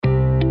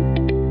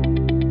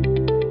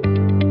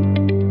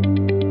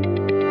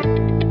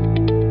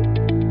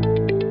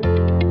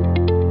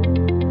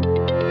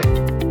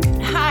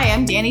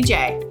Danny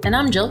J. And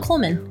I'm Jill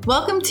Coleman.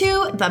 Welcome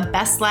to the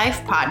Best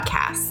Life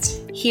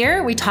Podcast.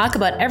 Here we talk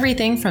about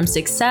everything from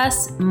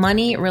success,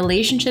 money,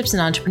 relationships,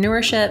 and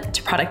entrepreneurship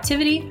to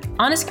productivity,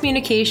 honest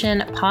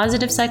communication,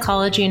 positive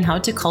psychology, and how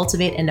to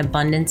cultivate an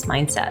abundance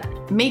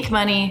mindset. Make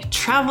money,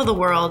 travel the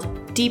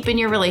world, deepen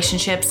your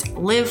relationships,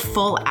 live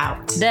full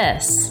out.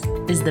 This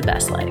is the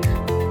best life.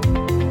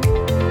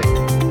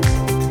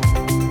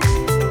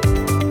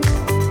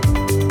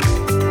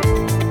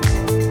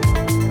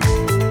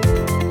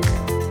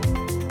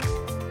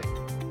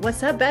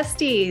 What's up,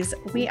 besties?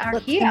 We are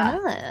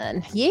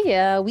here.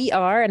 Yeah, we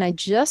are. And I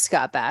just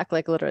got back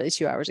like literally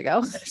 2 hours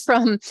ago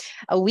from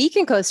a week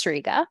in Costa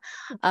Rica.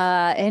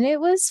 And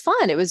it was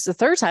fun. It was the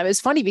third time. It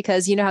was funny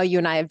because you know how you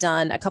and I have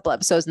done a couple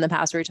episodes in the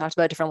past where we talked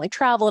about different like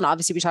travel. And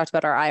obviously we talked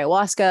about our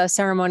ayahuasca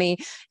ceremony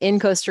in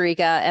Costa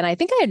Rica. And I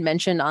think I had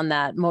mentioned on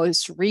that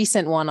most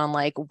recent one on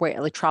like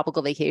where like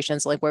tropical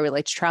vacations, like where we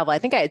like to travel. I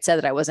think I had said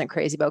that I wasn't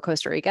crazy about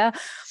Costa Rica.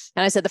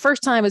 And I said the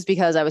first time was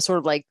because I was sort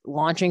of like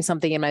launching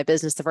something in my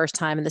business the first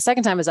time. And the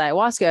second time was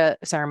ayahuasca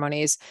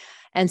ceremonies.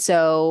 And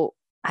so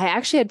I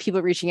actually had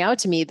people reaching out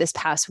to me this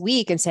past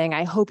week and saying,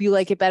 I hope you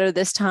like it better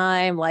this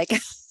time. Like,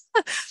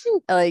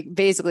 like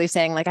basically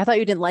saying like, I thought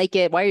you didn't like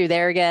it. Why are you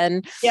there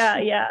again?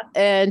 Yeah.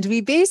 And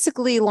we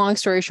basically, long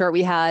story short,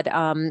 we had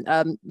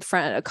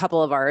a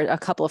couple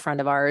of friend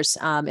of ours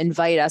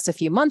invite us a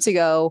few months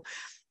ago.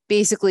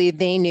 Basically,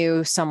 they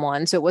knew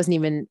someone. So it wasn't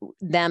even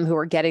them who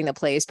were getting the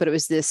place, but it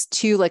was this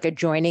two like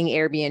adjoining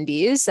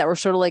Airbnbs that were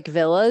sort of like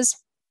villas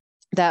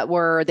they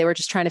were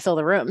just trying to fill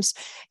the rooms.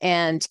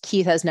 And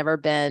Keith has never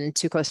been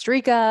to Costa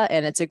Rica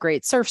and it's a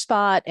great surf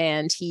spot.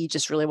 And he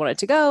just really wanted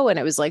to go. And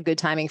it was like good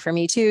timing for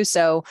me too.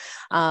 So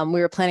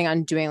we were planning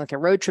on doing like a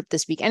road trip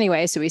this week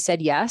anyway. So we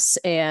said yes.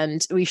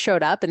 And we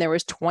showed up and there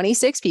was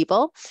 26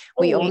 people.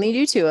 We only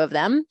do 2 of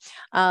them.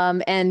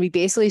 And we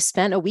basically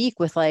spent a week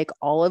with like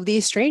all of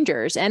these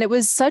strangers. And it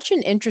was such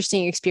an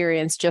interesting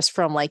experience just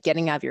from like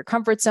getting out of your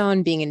comfort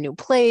zone, being in a new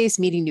place,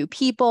 meeting new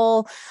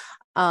people.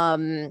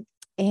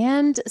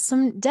 And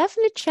some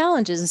definite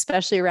challenges,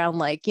 especially around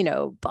like, you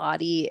know,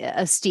 body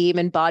esteem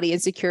and body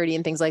insecurity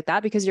and things like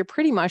that, because you're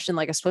pretty much in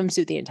like a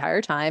swimsuit the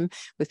entire time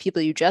with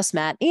people you just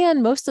met.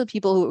 And most of the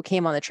people who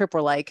came on the trip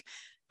were like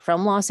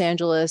from Los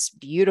Angeles,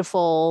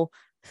 beautiful,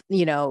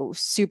 you know,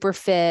 super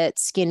fit,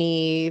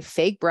 skinny,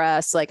 fake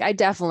breasts. Like I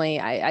definitely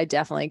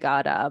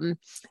got, I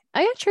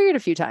got triggered a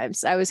few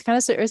times. I was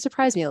it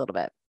surprised me a little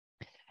bit.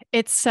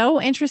 It's so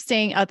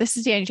interesting. This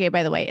is Danny J,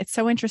 by the way. It's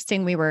so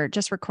interesting. We were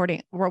just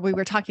recording, or we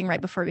were talking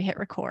right before we hit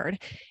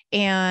record,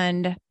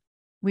 and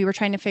we were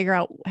trying to figure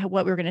out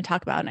what we were going to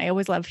talk about. And I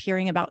always love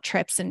hearing about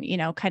trips and, you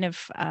know, kind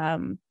of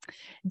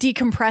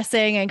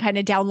decompressing and kind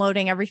of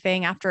downloading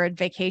everything after a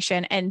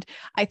vacation. And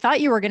I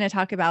thought you were going to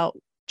talk about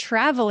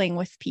traveling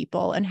with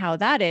people and how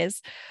that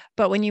is.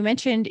 But when you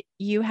mentioned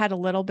you had a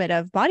little bit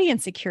of body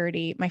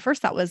insecurity, my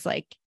first thought was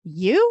like,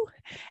 you?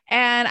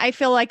 And I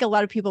feel like a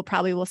lot of people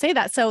probably will say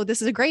that. So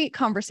this is a great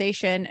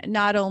conversation,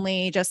 not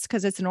only just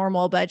because it's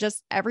normal, but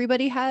just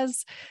everybody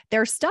has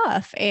their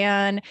stuff.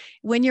 And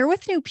when you're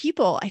with new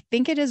people, I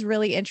think it is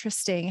really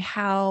interesting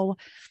how,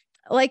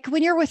 like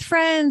when you're with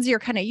friends, you're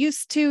kind of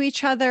used to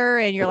each other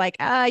and you're like,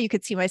 you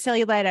could see my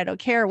cellulite. I don't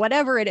care,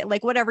 whatever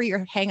whatever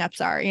your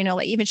hangups are, you know,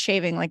 like even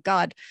shaving, like,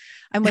 God,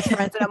 I'm with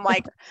friends and I'm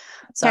like,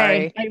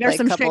 sorry, okay, like, there's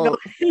some couple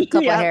shit going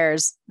couple of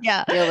hairs.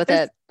 Yeah. Deal with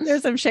it.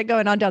 There's some shit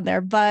going on down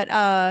there.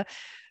 But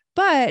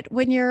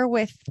when you're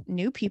with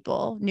new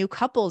people, new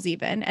couples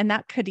even, and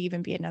that could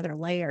even be another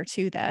layer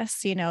to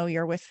this, you know,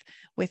 you're with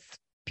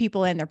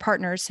people and their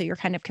partners. So you're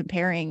kind of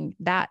comparing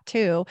that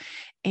too.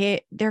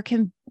 There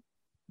can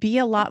be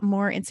a lot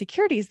more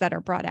insecurities that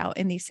are brought out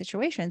in these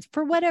situations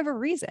for whatever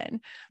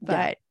reason.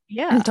 But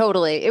yeah,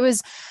 totally.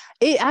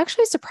 It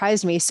actually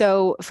surprised me.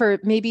 So for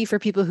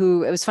people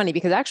who, it was funny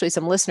because actually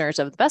some listeners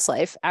of The Best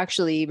Life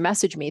actually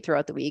messaged me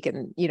throughout the week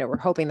and, you know, we're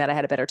hoping that I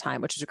had a better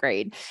time, which is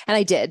great. And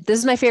I did. This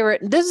is my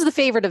favorite. This is the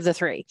favorite of the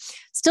 3.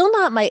 Still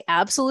not my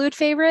absolute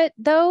favorite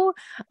though.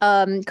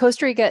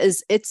 Costa Rica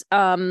it's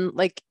a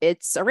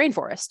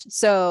rainforest.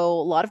 So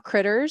a lot of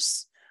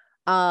critters.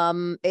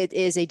 It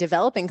is a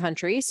developing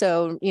country.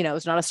 So, you know,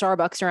 it's not a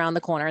Starbucks around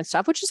the corner and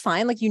stuff, which is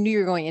fine. Like you knew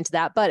you're going into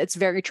that, but it's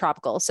very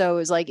tropical. So it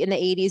was like in the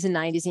 80s and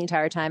 90s the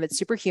entire time. It's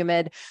super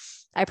humid.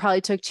 I probably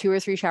took 2 or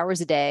 3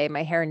 showers a day.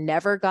 My hair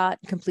never got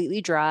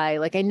completely dry.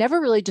 Like I never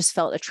really just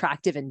felt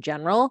attractive in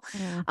general.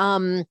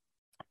 Yeah.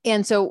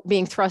 And so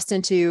being thrust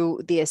into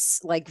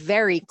this like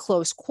very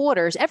close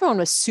quarters, everyone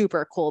was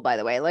super cool, by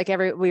the way. Like I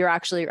don't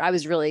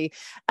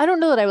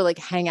know that I would like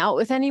hang out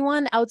with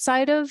anyone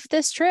outside of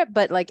this trip,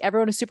 but like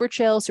everyone was super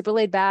chill, super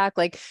laid back.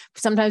 Like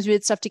sometimes we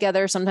did stuff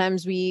together.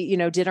 Sometimes we, you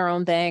know, did our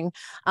own thing.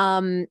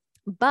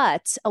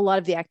 But a lot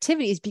of the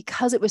activities,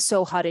 because it was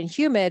so hot and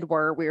humid, we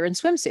were in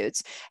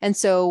swimsuits. And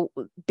so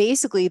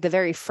basically the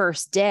very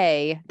first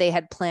day they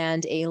had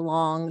planned a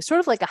long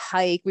sort of like a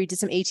hike. We did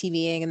some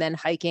ATVing and then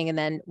hiking, and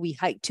then we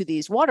hiked to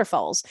these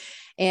waterfalls,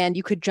 and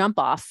you could jump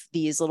off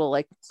these little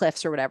like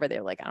cliffs or whatever.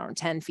 They're like, I don't know,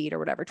 10 feet or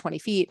whatever, 20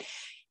 feet.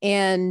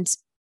 And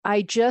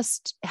I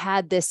just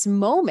had this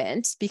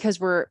moment because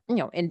we're,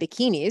 in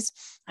bikinis.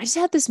 I just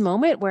had this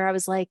moment where I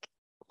was like,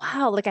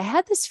 wow, like I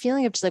had this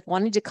feeling of just like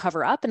wanting to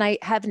cover up. And I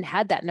haven't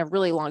had that in a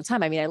really long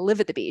time. I mean, I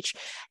live at the beach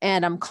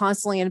and I'm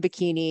constantly in a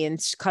bikini and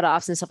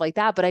cutoffs and stuff like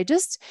that. But I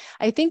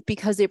think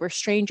because they were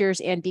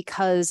strangers and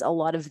because a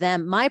lot of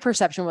them, my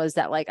perception was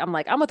that I'm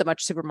with a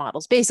bunch of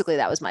supermodels. Basically,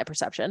 that was my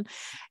perception.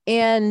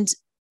 And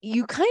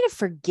you kind of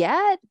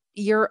forget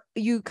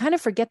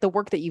the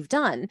work that you've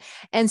done.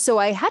 And so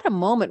I had a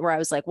moment where I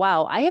was like,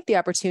 wow, I have the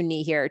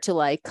opportunity here to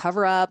like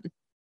cover up,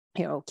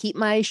 keep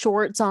my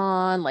shorts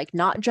on, like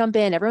not jump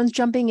in, everyone's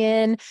jumping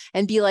in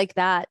and be like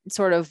that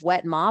sort of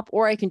wet mop,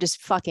 or I can just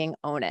fucking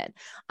own it.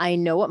 I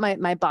know what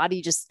my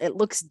body it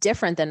looks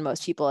different than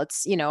most people.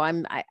 It's,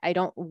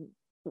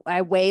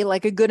 I weigh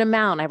like a good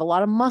amount. I have a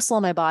lot of muscle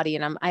in my body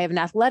and I have an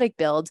athletic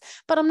build,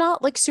 but I'm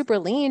not like super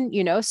lean,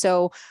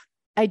 so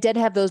I did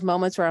have those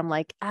moments where I'm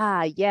like,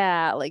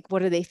 yeah, like,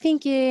 what are they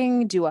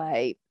thinking?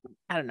 I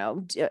don't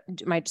know,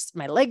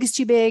 my leg is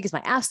too big? Is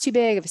my ass too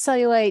big? If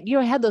cellulite,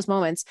 I had those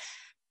moments.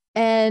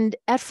 And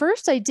at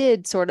first I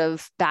did sort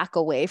of back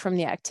away from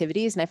the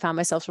activities and I found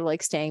myself sort of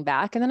like staying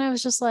back. And then I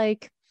was just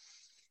like,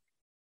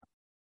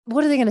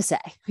 what are they going to say?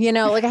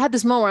 Like I had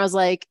this moment where I was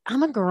like,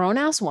 I'm a grown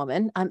ass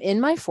woman. I'm in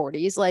my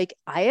 40s. Like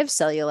I have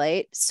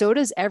cellulite. So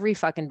does every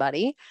fucking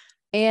buddy.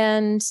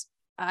 And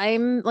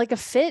I'm like a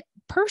fit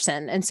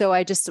person. And so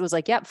I just was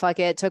like, yep, fuck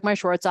it. Took my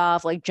shorts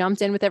off, like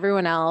jumped in with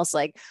everyone else.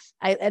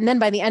 And then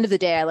by the end of the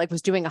day, I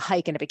was doing a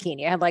hike in a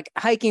bikini. I had like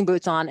hiking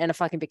boots on and a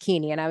fucking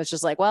bikini. And I was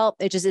just like, well,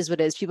 it just is what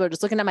it is. People are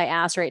just looking at my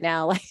ass right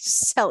now, like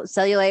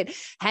cellulite,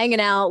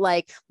 hanging out,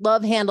 like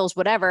love handles,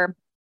 whatever.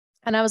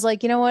 And I was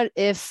like, you know what?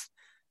 If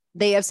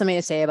they have something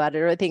to say about it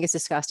or I think it's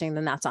disgusting,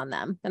 then that's on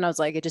them. And I was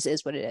like, it just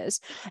is what it is.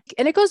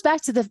 And it goes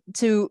back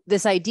to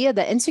this idea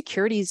that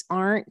insecurities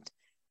aren't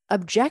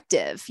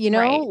objective,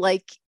 Right.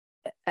 like,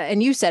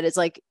 and you said, it's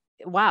like,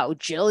 wow,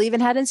 Jill even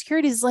had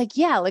insecurities. It's like,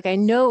 yeah, like I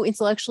know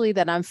intellectually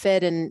that I'm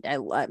fit and I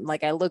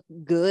look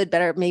good,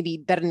 maybe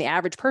better than the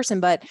average person,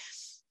 but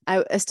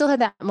I still had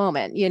that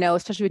moment,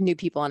 especially with new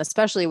people and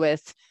especially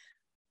with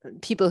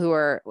people who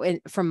are,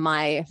 from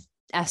my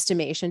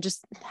estimation,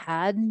 just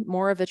had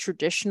more of a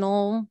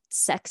traditional,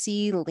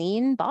 sexy,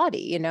 lean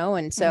body,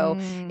 and so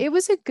it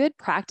was a good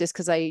practice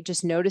because I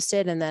just noticed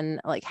it. And then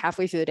like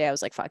halfway through the day, I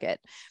was like, fuck it.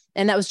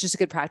 And that was just a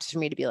good practice for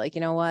me to be like,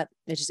 you know what?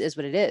 It just is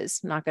what it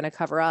is. I'm not going to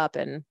cover up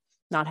and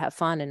not have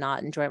fun and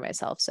not enjoy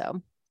myself. So,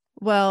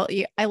 well,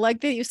 I like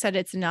that you said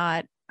it's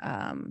not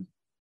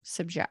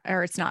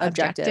it's not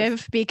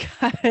objective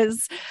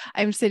because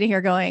I'm sitting here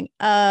going,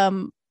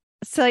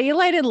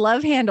 cellulite and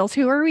love handles.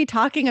 Who are we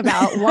talking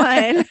about?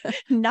 One,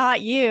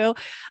 not you.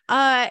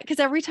 Because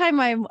every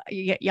time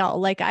y'all,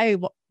 like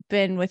I've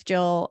been with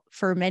Jill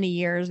for many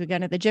years. We've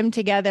gone to the gym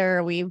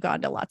together. We've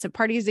gone to lots of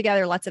parties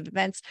together, lots of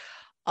events.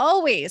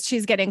 Always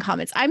she's getting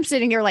comments. I'm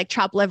sitting here like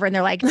chopped liver and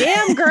they're like,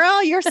 damn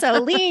girl, you're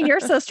so lean. You're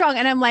so strong.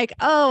 And I'm like,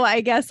 oh,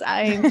 I guess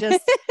I'm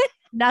just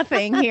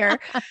nothing here.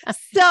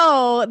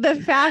 So the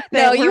fact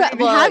that we're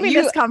having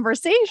this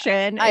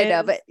conversation, I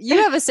know, but you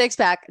have a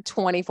 6-pack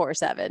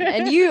 24/7,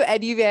 and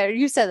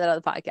you said that on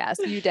the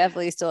podcast. You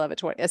definitely still have a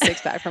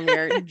 6-pack from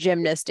your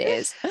gymnast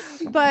days.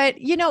 But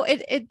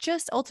it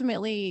just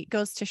ultimately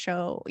goes to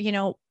show,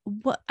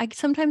 what I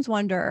sometimes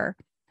wonder,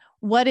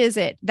 what is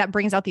it that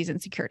brings out these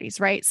insecurities,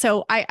 right?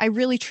 So I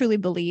really truly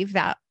believe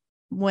that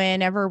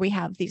whenever we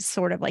have these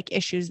sort of like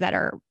issues that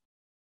are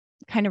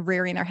kind of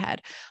rearing their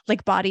head,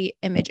 like body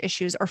image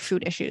issues or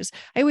food issues,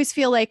 I always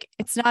feel like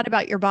it's not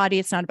about your body.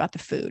 It's not about the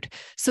food.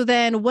 So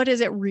then what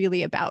is it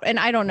really about? And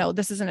I don't know,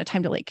 this isn't a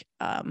time to like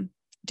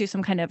do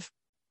some kind of,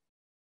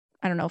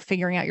 I don't know,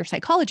 figuring out your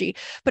psychology,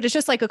 but it's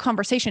just like a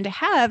conversation to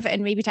have.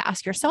 And maybe to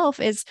ask yourself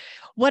is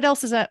what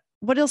else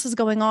is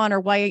going on,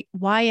 or why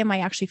am I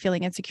actually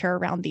feeling insecure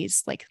around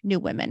these like new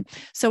women?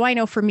 So I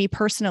know for me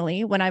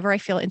personally, whenever I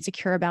feel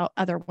insecure about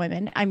other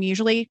women, I'm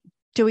usually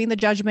doing the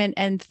judgment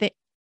and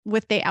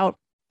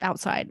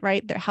outside,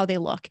 right? How they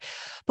look.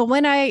 But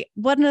one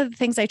of the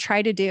things I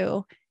try to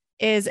do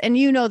is, and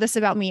this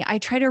about me, I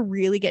try to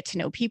really get to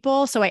know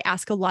people. So I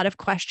ask a lot of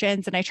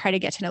questions and I try to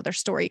get to know their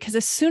story. Because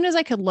as soon as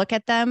I could look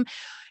at them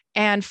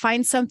and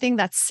find something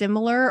that's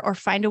similar or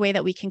find a way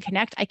that we can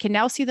connect, I can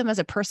now see them as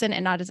a person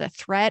and not as a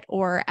threat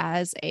or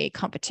as a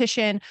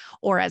competition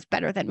or as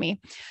better than me.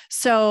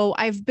 So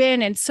I've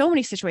been in so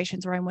many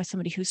situations where I'm with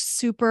somebody who's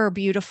super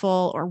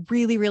beautiful or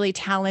really, really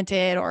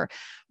talented or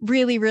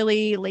really,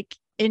 really like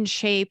in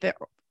shape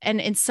and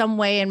in some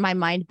way in my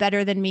mind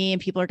better than me.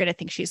 And people are going to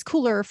think she's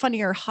cooler,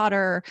 funnier,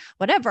 hotter,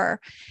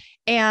 whatever.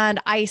 And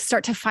I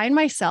start to find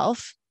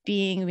myself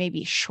being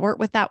maybe short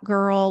with that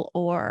girl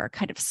or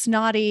kind of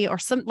snotty or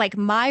some, like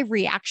my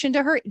reaction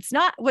to her, it's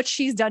not what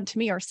she's done to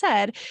me or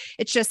said.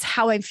 It's just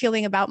how I'm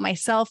feeling about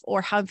myself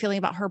or how I'm feeling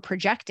about her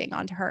projecting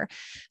onto her.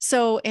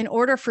 So in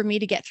order for me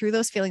to get through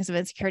those feelings of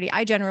insecurity,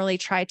 I generally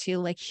try to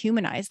like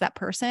humanize that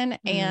person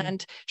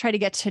and try to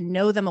get to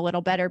know them a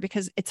little better,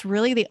 because it's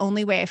really the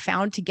only way I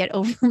found to get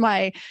over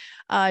my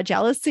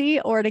jealousy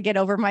or to get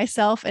over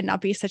myself and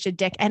not be such a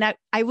dick. And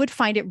I would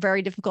find it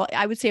very difficult.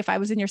 I would say if I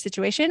was in your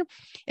situation,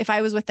 if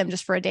I was with them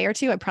just for a day or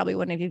two, I probably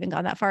wouldn't have even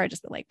gone that far. I'd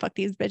just been like, fuck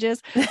these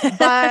bitches.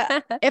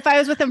 But if I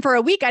was with them for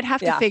a week, I'd have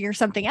to figure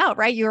something out,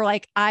 right? You're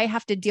like, I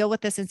have to deal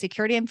with this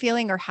insecurity I'm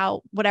feeling or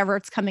how, whatever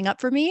it's coming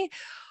up for me.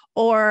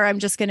 Or I'm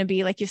just going to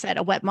be, like you said,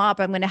 a wet mop.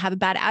 I'm going to have a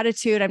bad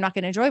attitude. I'm not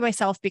going to enjoy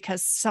myself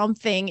because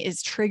something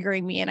is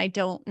triggering me and I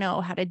don't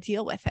know how to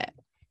deal with it.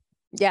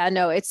 Yeah,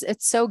 no, it's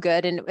so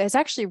good. And it's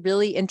actually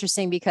really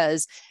interesting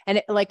because, and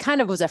it like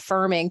kind of was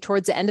affirming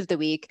towards the end of the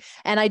week.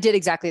 And I did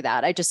exactly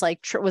that. I just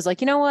like was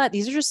like, you know what,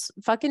 these are just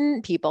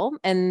fucking people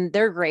and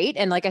they're great.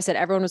 And like I said,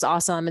 everyone was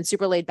awesome and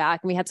super laid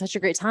back and we had such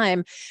a great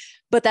time.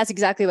 But that's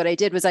exactly what I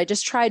did was I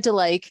just tried to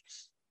like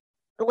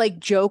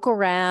joke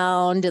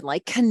around and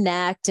like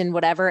connect and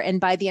whatever. And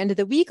by the end of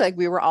the week, like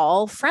we were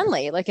all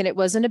friendly, like, and it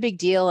wasn't a big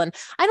deal. And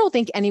I don't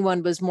think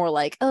anyone was more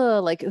like, oh,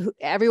 like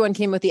everyone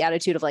came with the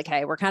attitude of like,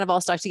 hey, we're kind of all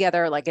stuck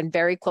together, like in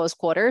very close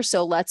quarters.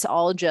 So let's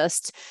all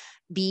just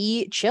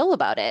be chill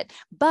about it.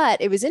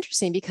 But it was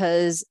interesting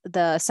because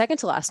the second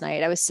to last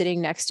night, I was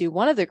sitting next to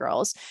one of the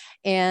girls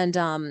and,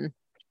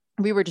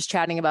 we were just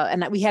chatting about,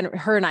 and that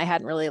her and I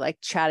hadn't really like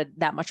chatted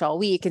that much all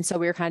week. And so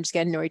we were kind of just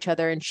getting to know each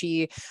other, and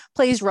she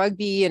plays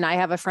rugby and I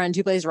have a friend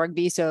who plays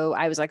rugby. So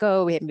I was like,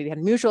 oh, maybe had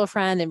a mutual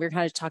friend, and we were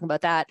kind of talking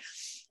about that.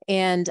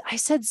 And I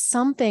said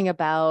something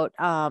about,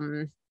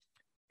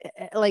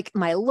 like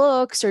my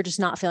looks or just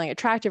not feeling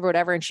attractive or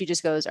whatever. And she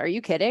just goes, are you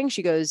kidding?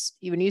 She goes,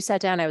 when you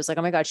sat down, I was like,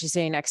 oh my God, she's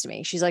sitting next to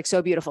me. She's like,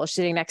 so beautiful. She's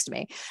sitting next to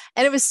me.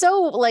 And it was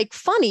so like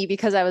funny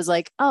because I was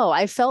like, oh,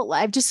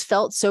 I've just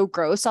felt so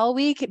gross all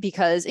week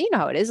because you know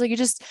how it is. Like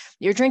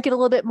you're drinking a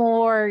little bit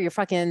more, you're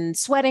fucking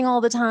sweating all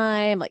the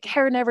time, like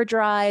hair never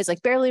dries,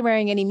 like barely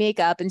wearing any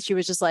makeup. And she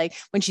was just like,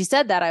 when she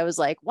said that, I was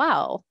like,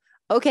 wow.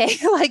 Okay.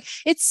 Like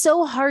it's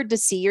so hard to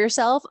see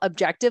yourself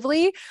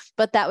objectively,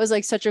 but that was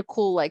like such a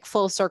cool, like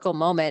full circle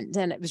moment.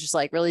 And it was just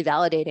like really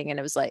validating. And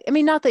it was like, I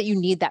mean, not that you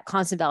need that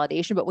constant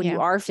validation, but when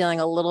you are feeling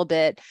a little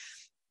bit,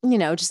 you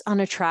know, just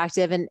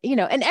unattractive and, you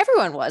know, and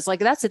everyone was like,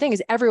 that's the thing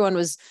is everyone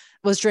was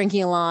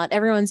drinking a lot.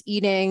 Everyone's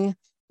eating,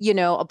 you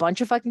know, a bunch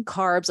of fucking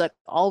carbs like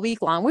all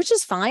week long, which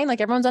is fine.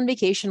 Like everyone's on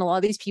vacation. A lot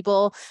of these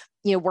people,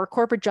 you know, work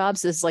corporate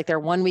jobs. This is like their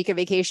 1 week of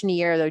vacation a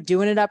year. They're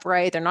doing it up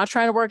right. They're not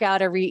trying to work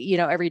out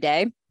every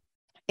day.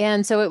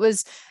 And so it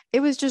was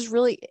just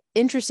really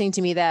interesting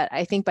to me that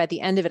I think by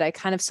the end of it, I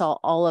kind of saw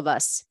all of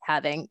us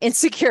having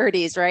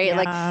insecurities, right? Yeah.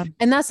 Like,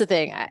 and that's the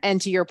thing. And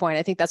to your point,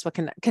 I think that's what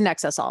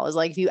connects us all is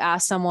like, if you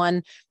ask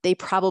someone, they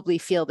probably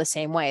feel the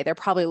same way. They're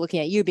probably looking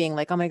at you being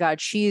like, oh my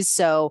God, she's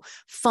so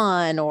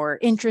fun or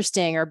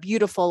interesting or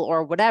beautiful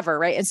or whatever.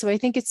 Right. And so I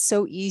think it's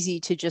so easy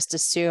to just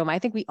assume, I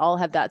think we all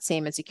have that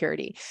same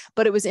insecurity,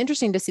 but it was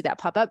interesting to see that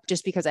pop up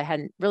just because I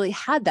hadn't really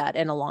had that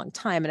in a long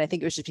time. And I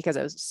think it was just because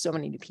I was so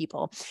many new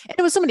people and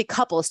it was so many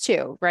couples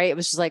too, right? It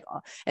was just like,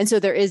 and so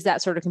there is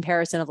that sort of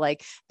comparison of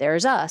like,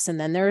 there's us and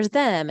then there's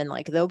them and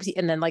like those,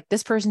 and then like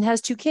this person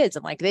has 2 kids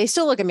and like they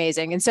still look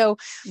amazing. And so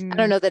I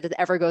don't know that it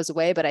ever goes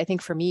away, but I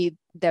think for me,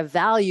 the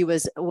value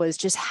was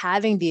just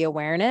having the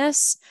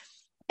awareness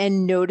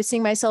and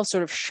noticing myself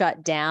sort of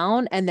shut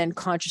down and then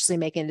consciously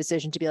making a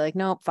decision to be like,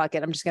 no, fuck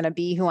it. I'm just going to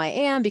be who I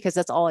am because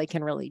that's all I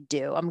can really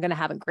do. I'm going to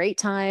have a great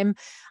time.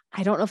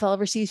 I don't know if I'll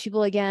ever see these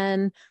people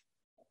again.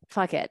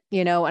 Fuck it,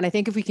 you know? And I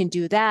think if we can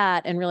do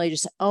that and really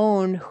just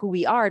own who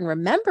we are and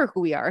remember who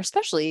we are,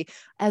 especially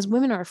as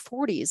women in our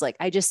 40s, like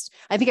I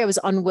think I was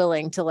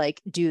unwilling to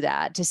like do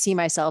that, to see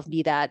myself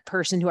be that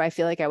person who I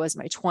feel like I was in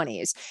my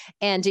 20s.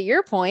 And to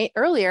your point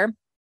earlier,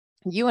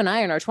 you and I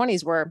in our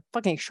 20s were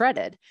fucking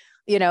shredded,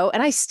 you know,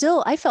 and I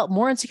felt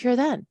more insecure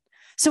then.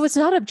 So it's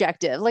not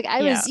objective. Like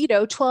I was,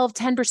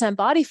 10%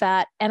 body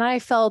fat and I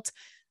felt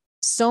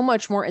so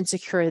much more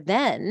insecure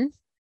then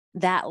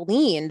that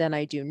lean than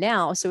I do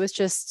now. So it's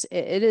just,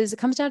 it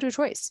comes down to a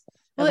choice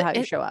of how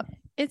you show up.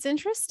 It's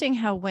interesting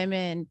how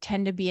women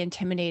tend to be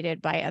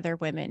intimidated by other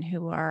women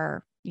who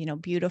are, you know,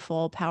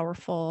 beautiful,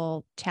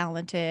 powerful,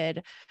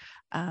 talented.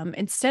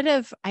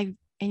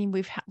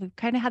 We've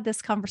kind of had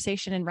this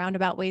conversation in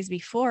roundabout ways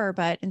before,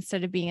 but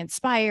instead of being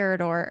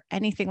inspired or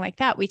anything like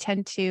that, we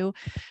tend to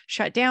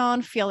shut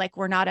down, feel like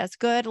we're not as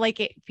good. Like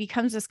it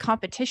becomes this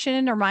competition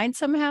in our mind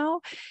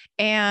somehow.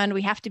 And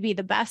we have to be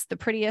the best, the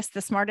prettiest,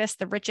 the smartest,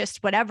 the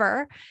richest,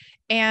 whatever.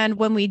 And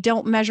when we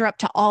don't measure up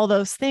to all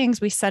those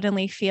things, we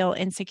suddenly feel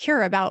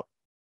insecure about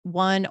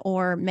one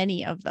or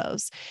many of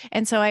those.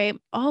 And so I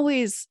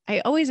always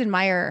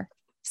admire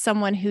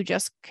someone who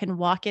just can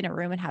walk in a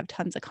room and have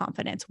tons of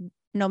confidence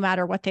no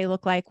matter what they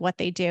look like, what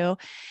they do.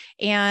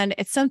 And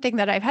it's something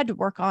that I've had to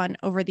work on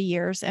over the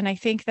years. And I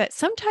think that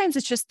sometimes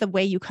it's just the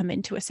way you come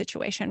into a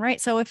situation,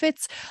 right? So if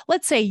it's,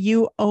 let's say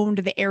you owned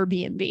the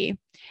Airbnb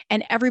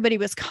and everybody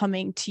was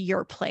coming to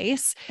your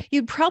place,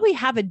 you'd probably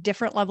have a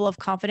different level of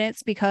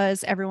confidence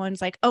because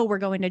everyone's like, oh, we're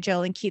going to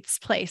Jill and Keith's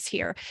place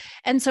here.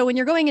 And so when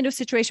you're going into a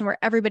situation where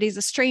everybody's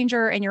a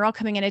stranger and you're all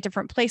coming in at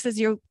different places,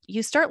 you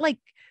start like,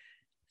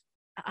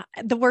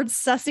 the word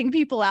sussing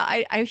people out.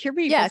 I hear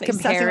people say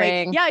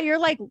comparing. sussing,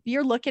 like,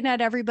 you're looking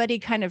at everybody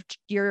kind of,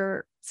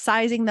 you're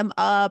sizing them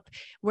up.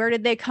 Where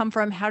did they come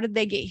from? How did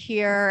they get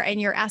here? And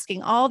you're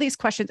asking all these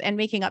questions and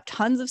making up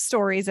tons of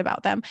stories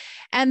about them.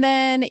 And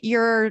then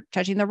you're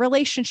judging the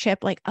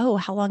relationship, like, oh,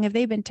 how long have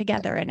they been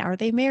together? And are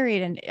they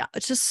married? And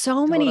it's just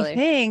so many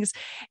things.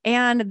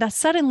 And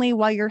suddenly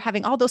while you're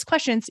having all those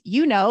questions,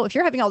 if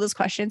you're having all those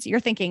questions, you're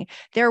thinking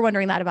they're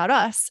wondering that about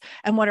us.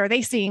 And what are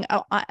they seeing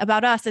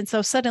about us? And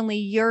so suddenly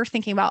you're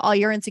thinking about all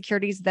your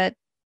insecurities that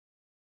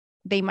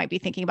they might be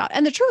thinking about.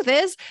 And the truth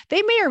is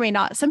they may or may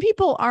not. Some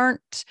people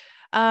aren't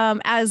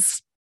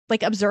as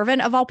like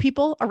observant of all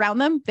people around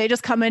them. They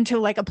just come into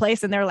like a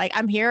place and they're like,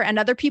 I'm here. And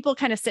other people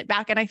kind of sit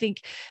back. And I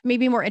think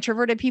maybe more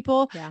introverted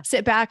people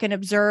sit back and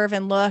observe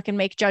and look and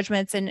make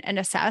judgments and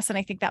assess. And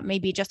I think that may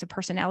be just a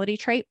personality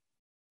trait.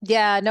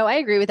 Yeah, no, I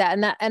agree with that.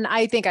 And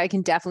I think I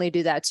can definitely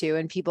do that too.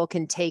 And people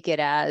can take it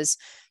as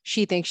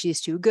she thinks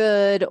she's too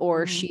good,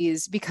 or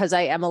because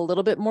I am a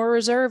little bit more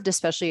reserved,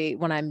 especially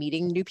when I'm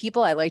meeting new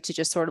people. I like to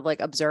just sort of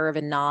like observe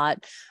and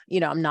not,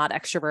 I'm not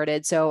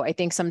extroverted. So I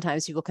think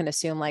sometimes people can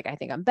assume like, I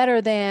think I'm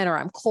better than, or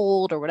I'm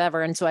cold or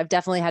whatever. And so I've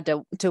definitely had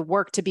to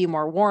work to be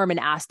more warm and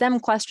ask them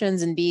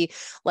questions and be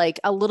like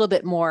a little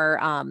bit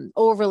more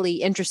overly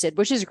interested,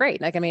 which is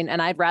great. Like, I mean,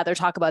 and I'd rather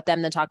talk about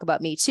them than talk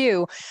about me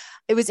too.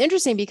 It was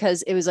interesting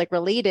because it was like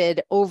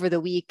related over the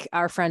week.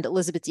 Our friend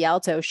Elizabeth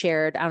Dialto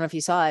shared, I don't know if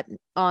you saw it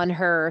on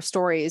her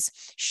stories,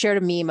 shared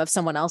a meme of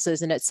someone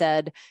else's, and it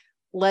said,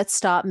 let's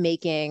stop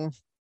making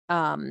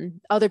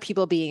other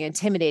people being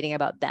intimidating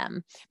about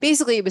them.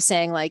 Basically, it was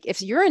saying like,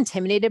 if you're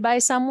intimidated by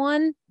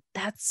someone,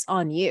 that's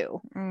on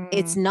you.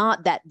 It's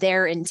not that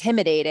they're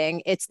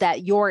intimidating. It's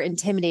that you're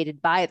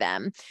intimidated by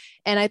them.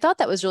 And I thought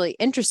that was really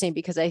interesting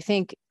because I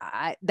think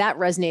that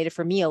resonated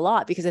for me a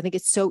lot, because I think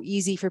it's so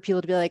easy for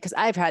people to be like, because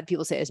I've had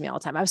people say this to me all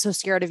the time, I was so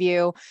scared of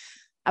you.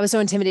 I was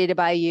so intimidated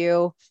by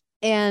you.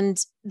 And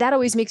that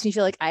always makes me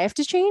feel like I have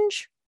to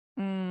change.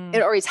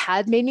 It always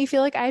had made me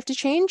feel like I have to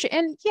change.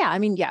 And yeah, I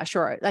mean, yeah,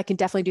 sure. I can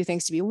definitely do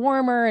things to be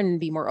warmer and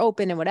be more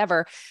open and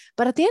whatever.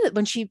 But at the end,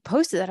 when she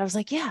posted that, I was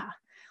like, yeah,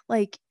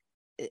 like,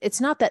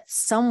 it's not that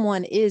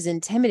someone is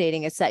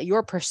intimidating. It's that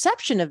your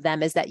perception of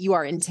them is that you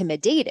are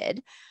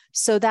intimidated.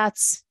 So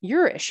that's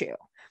your issue.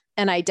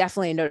 And I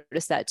definitely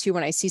noticed that too,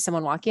 when I see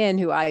someone walk in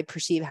who I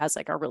perceive has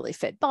like a really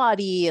fit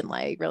body and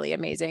like really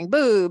amazing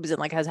boobs and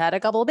like has had a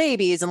couple of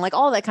babies and like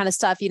all that kind of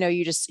stuff,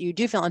 you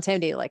do feel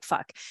intimidated. Like,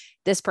 fuck,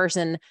 this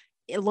person,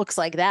 it looks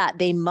like that.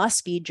 They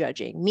must be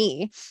judging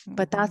me,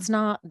 but that's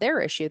not their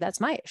issue.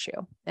 That's my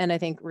issue. And I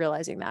think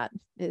realizing that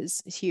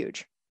is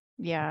huge.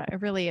 Yeah,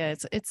 it really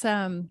is. It's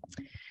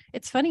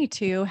funny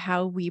too,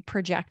 how we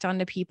project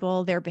onto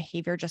people their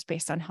behavior just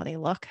based on how they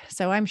look.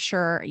 So I'm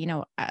sure,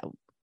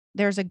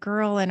 there's a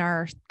girl in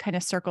our kind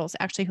of circles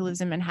actually who lives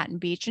in Manhattan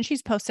Beach, and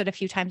she's posted a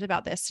few times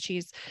about this.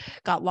 She's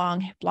got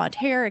long blonde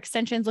hair,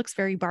 extensions, looks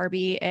very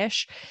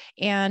Barbie-ish.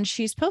 And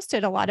she's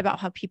posted a lot about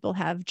how people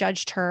have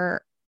judged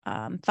her,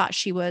 thought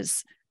she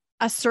was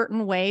a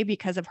certain way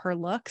because of her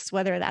looks,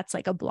 whether that's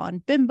like a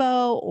blonde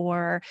bimbo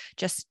or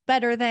just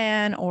better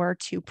than, or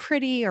too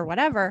pretty or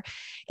whatever.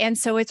 And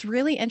so it's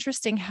really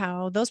interesting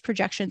how those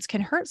projections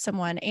can hurt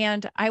someone.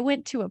 And I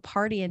went to a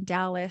party in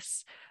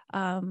Dallas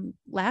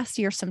last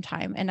year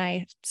sometime, and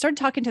I started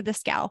talking to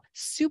this gal,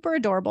 super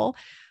adorable.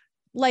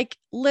 Like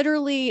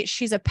literally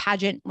she's a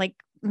pageant, like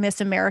Miss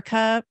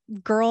America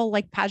girl,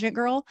 like pageant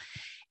girl.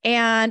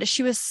 And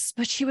she was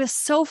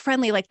so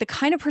friendly, like the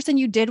kind of person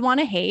you did want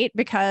to hate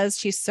because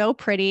she's so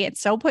pretty and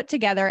so put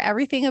together.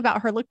 Everything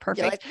about her looked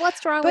perfect. You're like,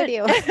 what's wrong with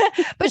you?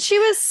 But she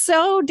was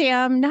so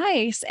damn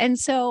nice. And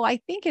so I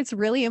think it's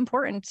really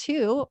important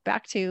too,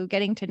 back to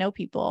getting to know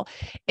people,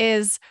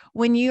 is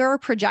when you're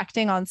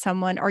projecting on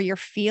someone or you're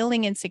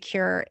feeling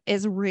insecure,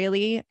 is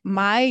really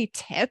my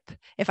tip.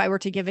 If I were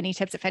to give any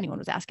tips, if anyone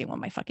was asking what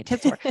my fucking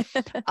tips were,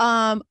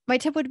 my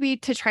tip would be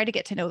to try to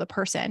get to know the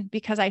person,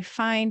 because I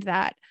find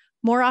that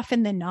more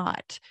often than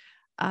not,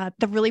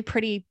 the really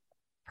pretty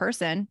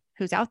person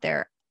who's out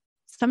there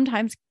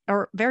sometimes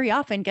or very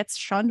often gets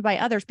shunned by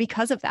others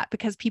because of that,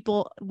 because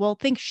people will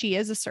think she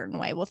is a certain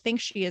way, will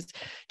think she is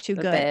too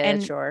good.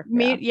 And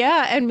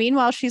and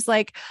meanwhile, she's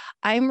like,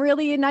 I'm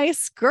really a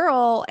nice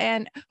girl.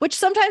 And which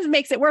sometimes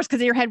makes it worse,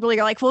 because in your head, really,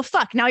 you're like, well,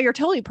 fuck, now you're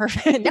totally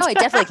perfect. No, I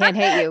definitely can't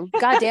hate you.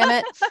 God damn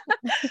it.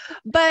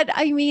 But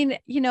I mean,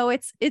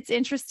 it's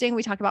interesting.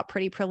 We talk about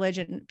pretty privilege,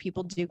 and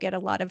people do get a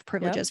lot of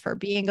privileges for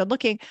being good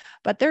looking,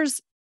 but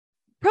there's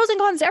pros and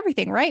cons to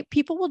everything, right?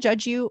 People will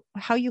judge you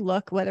how you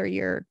look, whether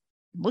you're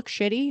look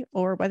shitty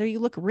or whether you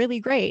look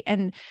really great.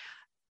 And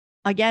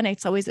again,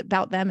 it's always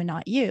about them and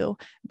not you.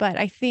 But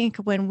I think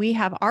when we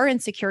have our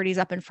insecurities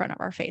up in front of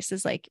our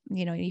faces, like,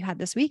 you had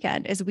this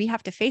weekend, is we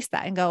have to face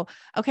that and go,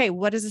 okay,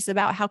 what is this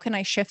about? How can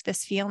I shift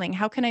this feeling?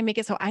 How can I make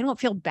it so I don't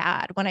feel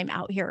bad when I'm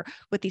out here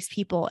with these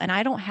people and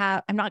I'm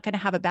not going to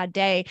have a bad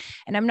day,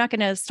 and I'm not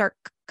going to start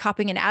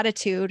copying an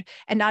attitude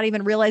and not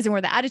even realizing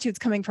where the attitude's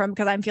coming from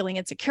because I'm feeling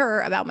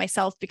insecure about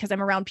myself because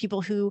I'm around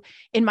people who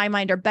in my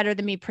mind are better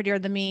than me, prettier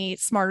than me,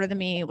 smarter than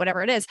me,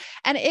 whatever it is.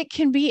 And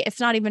it's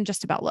not even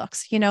just about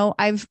looks.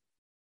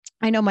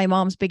 I know my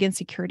mom's big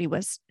insecurity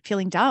was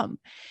feeling dumb,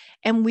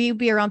 and we'd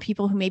be around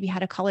people who maybe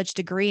had a college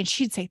degree and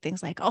she'd say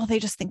things like, oh, they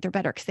just think they're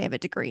better because they have a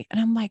degree. And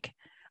I'm like,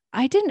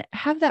 I didn't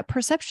have that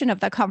perception of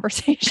that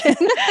conversation.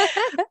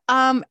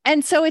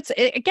 And so it's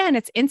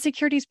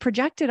insecurities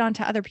projected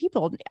onto other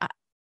people.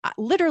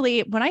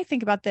 Literally, when I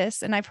think about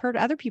this, and I've heard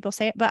other people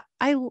say it, but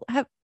I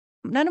have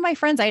none of my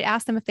friends, I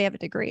asked them if they have a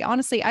degree.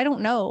 Honestly, I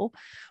don't know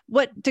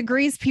what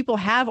degrees people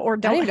have or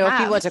don't have. I didn't know if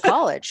people went to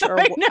college or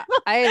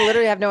I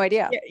literally have no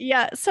idea.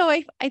 Yeah. So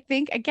I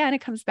think, again,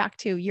 it comes back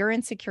to your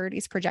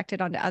insecurities projected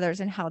onto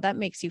others and how that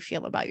makes you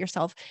feel about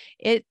yourself.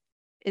 It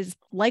is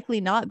likely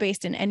not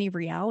based in any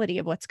reality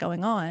of what's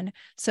going on.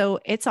 So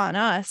it's on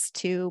us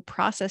to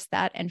process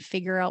that and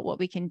figure out what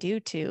we can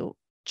do to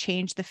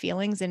change the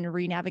feelings and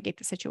re-navigate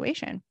the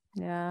situation.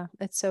 Yeah,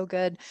 it's so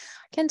good.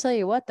 I can tell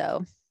you what,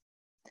 though,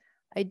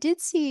 I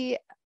did see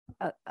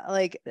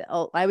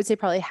I would say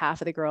probably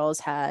half of the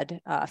girls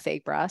had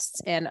fake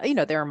breasts, and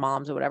they were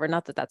moms or whatever.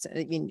 Not that that's,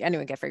 I mean,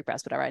 anyone get fake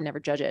breasts, whatever. I never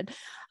judge it.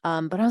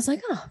 But I was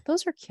like, oh,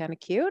 those are kind of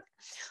cute.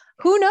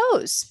 Who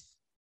knows?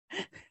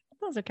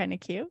 Those are kind of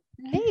cute.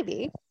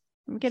 Maybe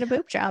get a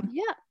boob job.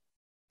 Yeah.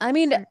 I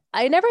mean,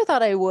 I never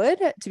thought I would,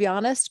 to be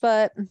honest,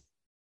 but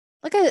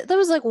there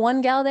was like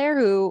one gal there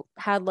who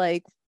had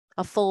like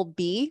a full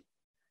B.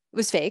 It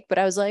was fake, but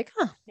I was like,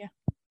 yeah,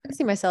 I can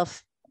see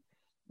myself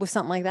with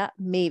something like that,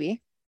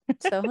 maybe.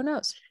 So who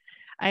knows?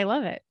 I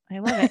love it. I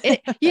love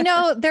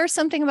it. There's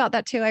something about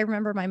that too. I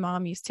remember my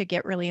mom used to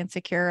get really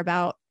insecure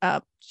about,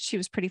 she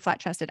was pretty flat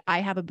chested. I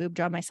have a boob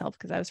job myself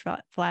because I was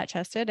flat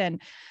chested.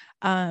 And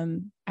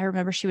I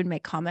remember she would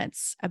make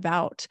comments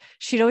about,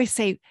 she'd always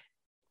say,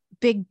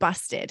 big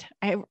busted.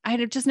 I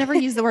just never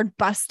used the word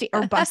busty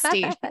or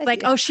busty.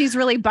 Like, oh, she's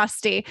really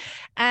busty.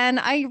 And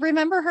I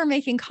remember her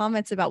making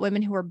comments about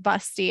women who were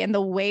busty, and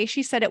the way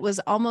she said it was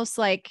almost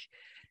like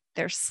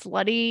they're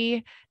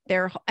slutty.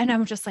 And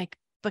I'm just like,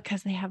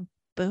 because they have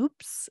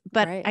boobs.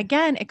 But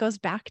again, it goes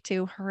back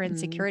to her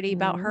insecurity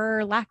about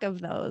her lack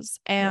of those.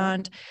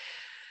 And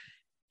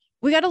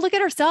we got to look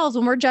at ourselves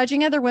when we're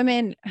judging other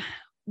women.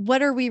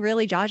 What are we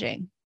really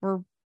judging? We're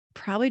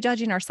probably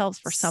judging ourselves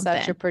for something.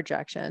 Such a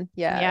projection.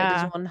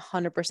 Yeah. It is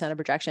 100% a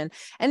projection.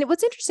 And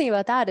what's interesting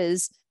about that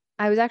is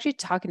I was actually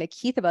talking to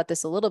Keith about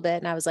this a little bit,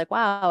 and I was like,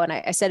 wow. And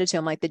I said it to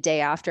him like the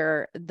day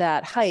after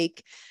that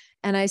hike.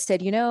 And I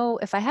said,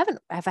 if I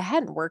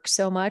hadn't worked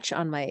so much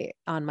on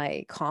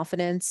my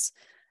confidence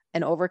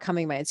and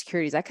overcoming my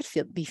insecurities, I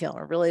could be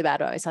feeling really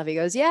bad about myself. He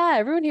goes, yeah,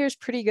 everyone here is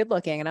pretty good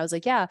looking. And I was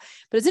like, yeah,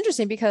 but it's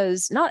interesting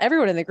because not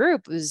everyone in the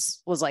group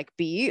was like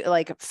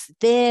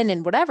thin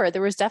and whatever.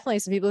 There was definitely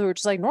some people who were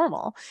just like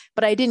normal,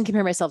 but I didn't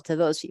compare myself to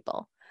those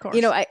people.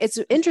 It's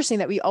interesting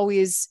that we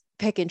always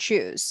pick and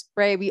choose,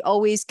 right? We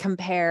always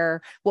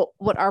compare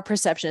what our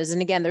perception is.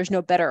 And again, there's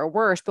no better or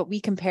worse, but we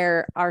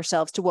compare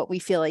ourselves to what we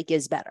feel like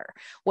is better,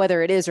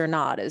 whether it is or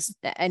not is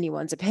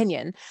anyone's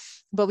opinion.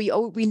 But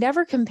we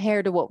never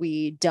compare to what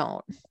we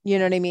don't, you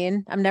know what I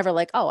mean? I'm never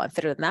like, oh, I'm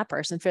fitter than that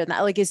person, fitter than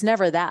that. Like, it's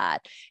never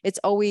that. It's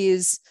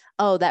always,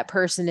 oh, that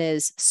person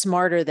is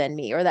smarter than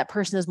me, or that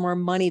person has more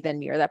money than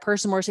me, or that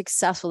person more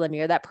successful than me,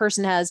 or that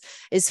person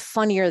is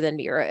funnier than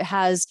me, or it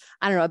has,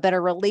 I don't know, a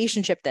better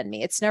relationship than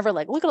me. It's never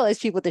like, look at all these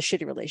people with a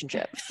shitty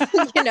relationship.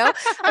 I mean,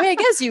 I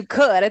guess you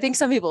could. I think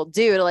some people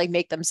do to like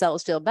make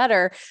themselves feel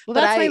better. Well,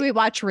 that's why we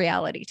watch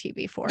reality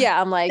TV for.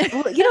 Yeah. I'm like,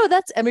 well,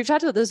 and we've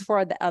talked about this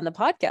before on the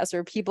podcast,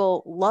 where people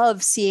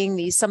love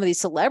seeing some of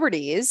these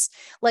celebrities.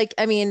 Like,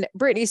 I mean,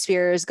 Britney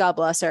Spears, God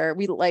bless her.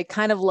 We like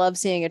kind of love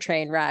seeing a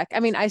train wreck. I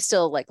mean, I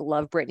still like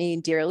love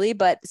Britney dearly,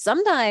 but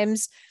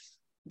sometimes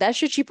that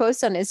shit she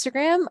posts on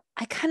Instagram,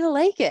 I kind of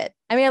like it.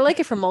 I mean, I like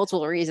it for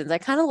multiple reasons. I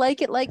kind of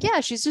like it. Like, yeah,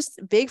 she's just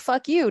big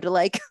fuck you to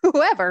like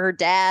whoever, her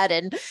dad.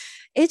 And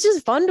it's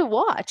just fun to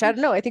watch. I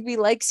don't know. I think we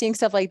like seeing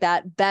stuff like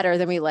that better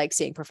than we like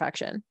seeing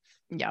perfection.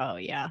 Oh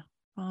yeah.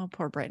 Oh,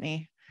 poor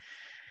Britney.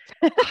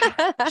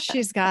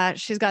 she's got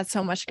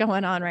so much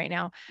going on right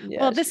now.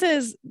 Yeah, well, this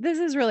is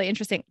really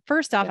interesting.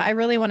 First off, I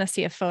really want to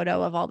see a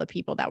photo of all the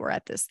people that were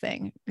at this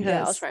thing.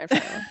 Yeah, I'll try and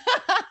find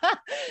one.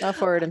 I'll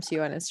forward them to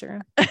you on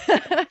Instagram.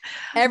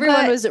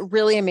 Everyone was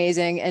really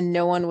amazing, and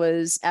no one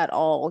was at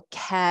all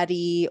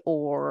catty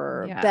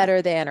or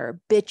better than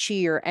or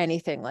bitchy or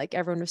anything. Like,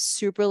 everyone was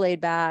super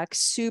laid back,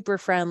 super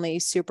friendly,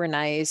 super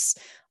nice.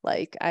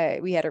 like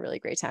we had a really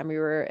great time.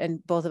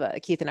 And both of us,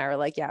 Keith and I were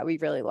like, yeah, we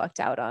really lucked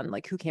out on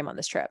like who came on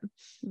this trip.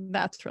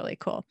 That's really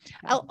cool.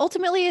 Yeah.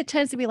 Ultimately, it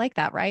tends to be like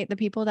that, right? The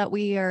people that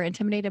we are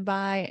intimidated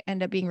by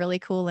end up being really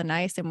cool and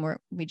nice. And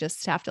we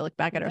just have to look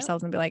back at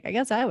ourselves and be like, I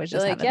guess I was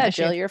just like, having yeah, an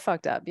issue. Jill, you're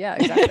fucked up. Yeah,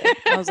 exactly.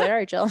 I was like, all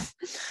right, Jill,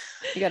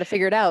 you got to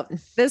figure it out.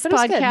 This But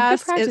it's podcast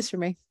good practice for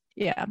me.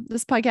 Yeah.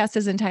 This podcast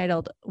is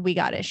entitled We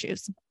Got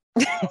Issues.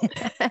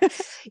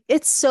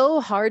 It's so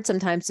hard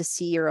sometimes to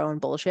see your own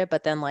bullshit,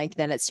 but then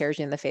it stares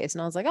you in the face.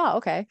 And I was like, oh,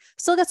 okay.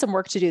 Still got some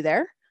work to do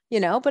there,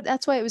 but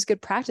that's why it was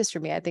good practice for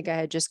me. I think I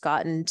had just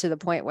gotten to the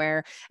point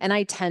where, and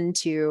I tend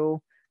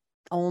to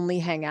only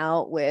hang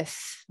out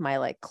with my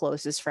like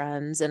closest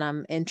friends, and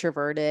I'm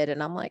introverted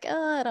and I'm like,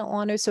 oh, I don't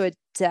want to. So it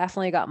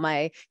definitely got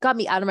me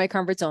out of my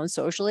comfort zone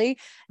socially.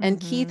 And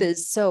Keith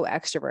is so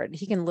extroverted.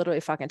 He can literally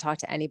fucking talk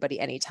to anybody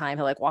anytime.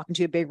 He'll like walk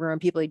into a big room,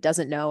 people he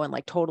doesn't know, and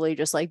like totally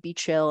just like be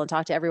chill and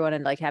talk to everyone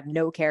and like have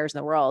no cares in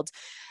the world.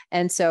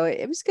 And so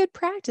it was good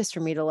practice for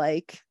me to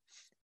like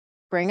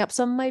bring up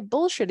some of my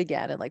bullshit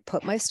again and like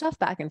put my stuff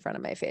back in front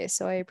of my face.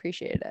 So I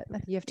appreciated it.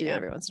 You have to do it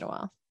every once in a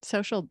while.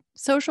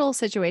 Social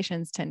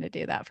situations tend to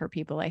do that for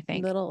people, I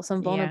think.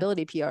 Some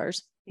vulnerability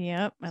PRs.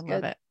 Yep. I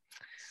love it.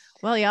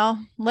 Well, y'all,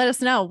 let us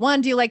know.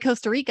 1, do you like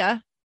Costa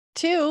Rica?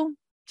 2,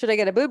 should I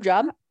get a boob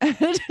job?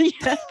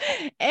 Yeah.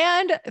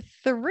 And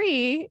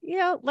 3,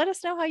 let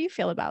us know how you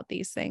feel about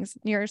these things.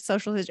 Your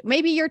social,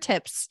 maybe your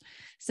tips,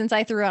 since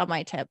I threw out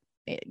my tip.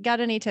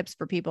 Got any tips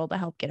for people to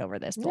help get over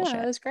this bullshit?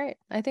 Yeah, that's great.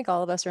 I think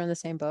all of us are in the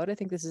same boat. I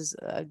think this is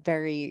a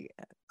very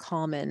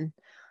common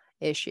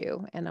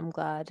issue, and I'm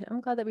glad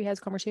that we had this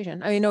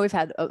conversation. I know we've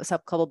had a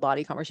couple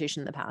body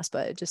conversation in the past,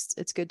 but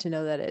it's good to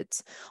know that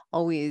it's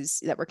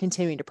always that we're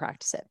continuing to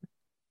practice it.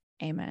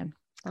 Amen.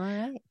 All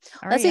right.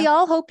 That's it,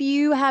 y'all. Hope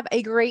you have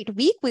a great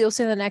week. We will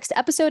see you in the next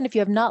episode. And if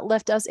you have not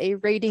left us a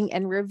rating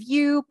and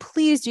review,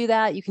 please do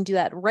that. You can do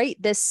that right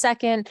this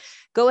second.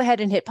 Go ahead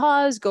and hit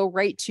pause, go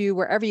right to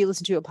wherever you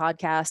listen to a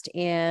podcast,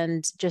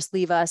 and just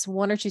leave us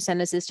 1 or 2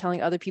 sentences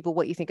telling other people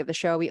what you think of the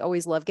show. We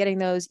always love getting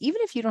those.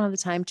 Even if you don't have the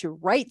time to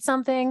write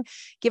something,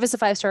 give us a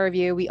 5-star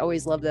review. We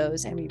always love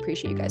those, and we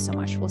appreciate you guys so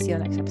much. We'll see you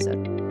in the next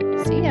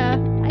episode. See ya.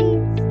 Bye.